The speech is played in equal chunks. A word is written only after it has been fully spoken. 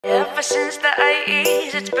Ever since the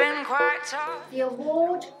 80s, it's been quite tough. The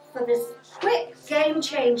award for the CWIP Game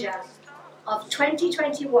Changer of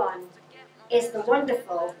 2021 is the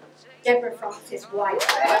wonderful Deborah Francis White.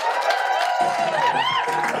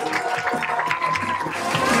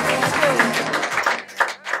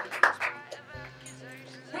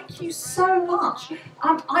 Thank you so much.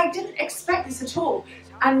 I didn't expect this at all,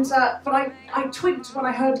 and but I twigged when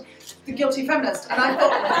I heard The Guilty Feminist, and I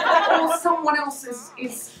thought, oh, someone else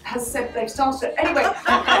has said they've started it. Anyway,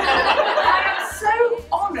 I am so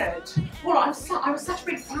honoured. Well, I was such a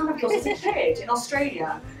big fan of yours as a kid in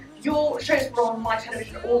Australia. Your shows were on my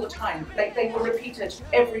television all the time. They were repeated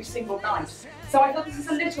every single night. So I thought this is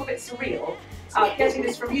a little bit surreal, getting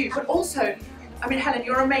this from you. But also, I mean, Helen,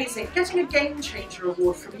 you're amazing. Getting a Game Changer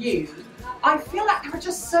award from you, I feel like there are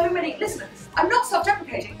just so many. Listen, I'm not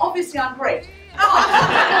self-deprecating. Obviously, I'm great.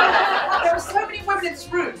 But there are so many women in this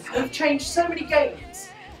room who have changed so many games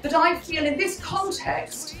that I feel in this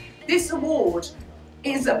context, this award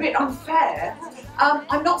is a bit unfair.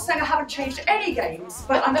 I'm not saying I haven't changed any games,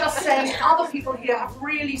 but I'm just saying other people here have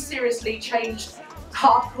really seriously changed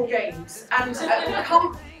hardcore games and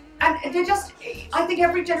and they just, I think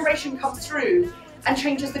every generation comes through and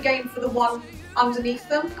changes the game for the one underneath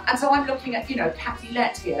them. And so I'm looking at, you know, Kathy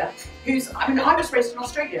Lett here, who's, I mean, I was raised in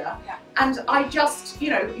Australia, and I just,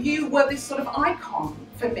 you know, you were this sort of icon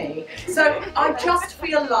for me. So I just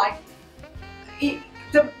feel like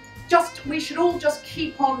we should all just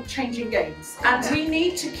keep on changing games, and we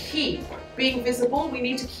need to keep being visible, we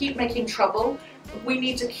need to keep making trouble, we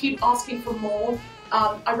need to keep asking for more.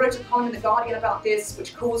 I wrote a column in The Guardian about this,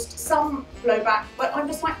 which caused some blowback, but I'm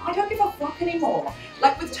just like, I don't give a fuck anymore.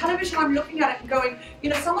 Like with television, I'm looking at it and going, you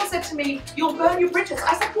know, someone said to me, you'll burn your bridges.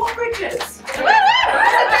 I said, what bridges? I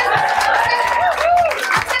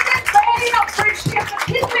said, there's barely enough bridge to get the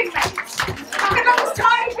kindling mate. I've got this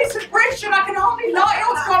tiny piece of bridge and I can hardly lie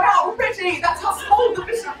else gone out already. That's how small the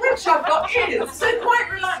piece of bridge I've got is. So quite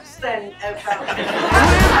relaxed then about